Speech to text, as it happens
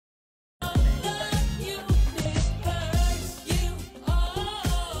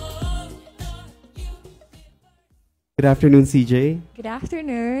Good afternoon, CJ. Good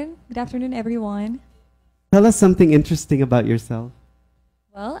afternoon. Good afternoon, everyone. Tell us something interesting about yourself.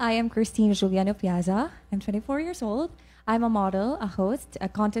 Well, I am Christine Juliano Piazza. I'm 24 years old. I'm a model, a host, a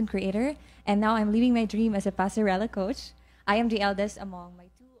content creator, and now I'm living my dream as a passerella coach. I am the eldest among my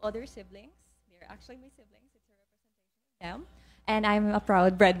two other siblings. They're actually my siblings. It's a representation of them. And I'm a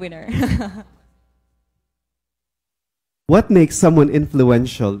proud breadwinner. What makes someone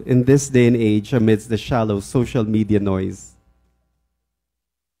influential in this day and age amidst the shallow social media noise?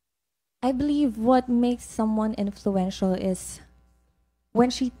 I believe what makes someone influential is when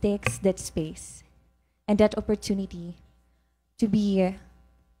she takes that space and that opportunity to be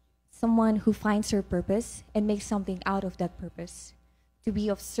someone who finds her purpose and makes something out of that purpose, to be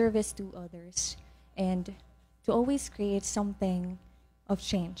of service to others, and to always create something of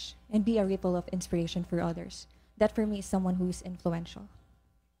change and be a ripple of inspiration for others. That for me is someone who is influential.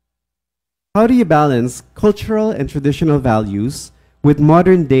 How do you balance cultural and traditional values with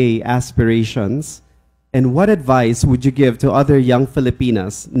modern day aspirations? And what advice would you give to other young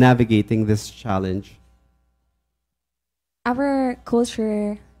Filipinas navigating this challenge? Our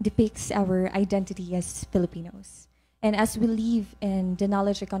culture depicts our identity as Filipinos. And as we live in the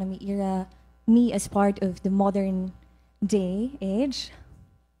knowledge economy era, me as part of the modern day age,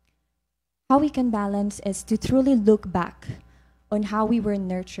 how we can balance is to truly look back on how we were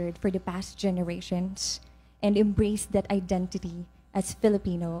nurtured for the past generations and embrace that identity as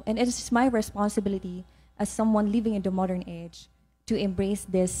Filipino. And it is my responsibility as someone living in the modern age to embrace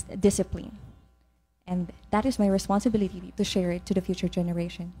this discipline. And that is my responsibility to share it to the future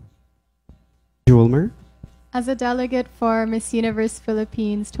generation. Julmer? As a delegate for Miss Universe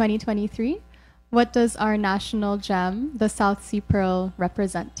Philippines 2023, what does our national gem, the South Sea Pearl,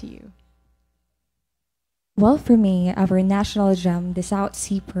 represent to you? Well, for me, our national gem, the South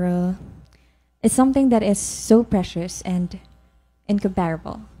Sea Pearl, is something that is so precious and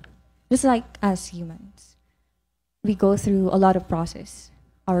incomparable. Just like us humans, we go through a lot of process,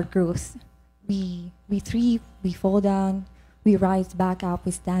 our growth. We thrive, we fall down, we rise back up,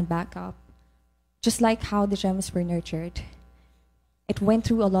 we stand back up. Just like how the gems were nurtured, it went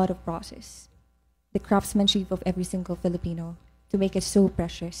through a lot of process. The craftsmanship of every single Filipino to make it so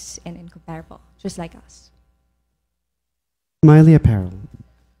precious and incomparable, just like us. Smiley Apparel.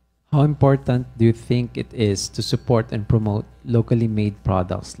 How important do you think it is to support and promote locally made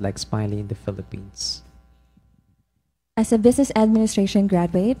products like Smiley in the Philippines? As a business administration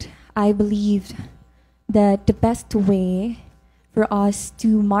graduate, I believe that the best way for us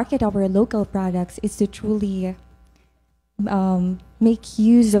to market our local products is to truly make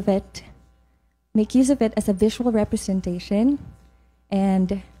use of it as a visual representation,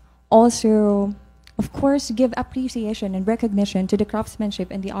 and also, of course, give appreciation and recognition to the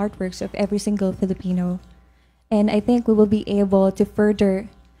craftsmanship and the artworks of every single Filipino. And I think we will be able to further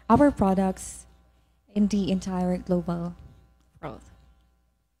our products in the entire global world.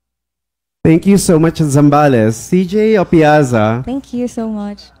 Thank you so much, Zambales. CJ Opiaza. Thank you so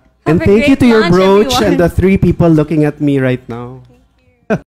much. And Have a thank you great to your lunch, brooch everyone. and the three people looking at me right now.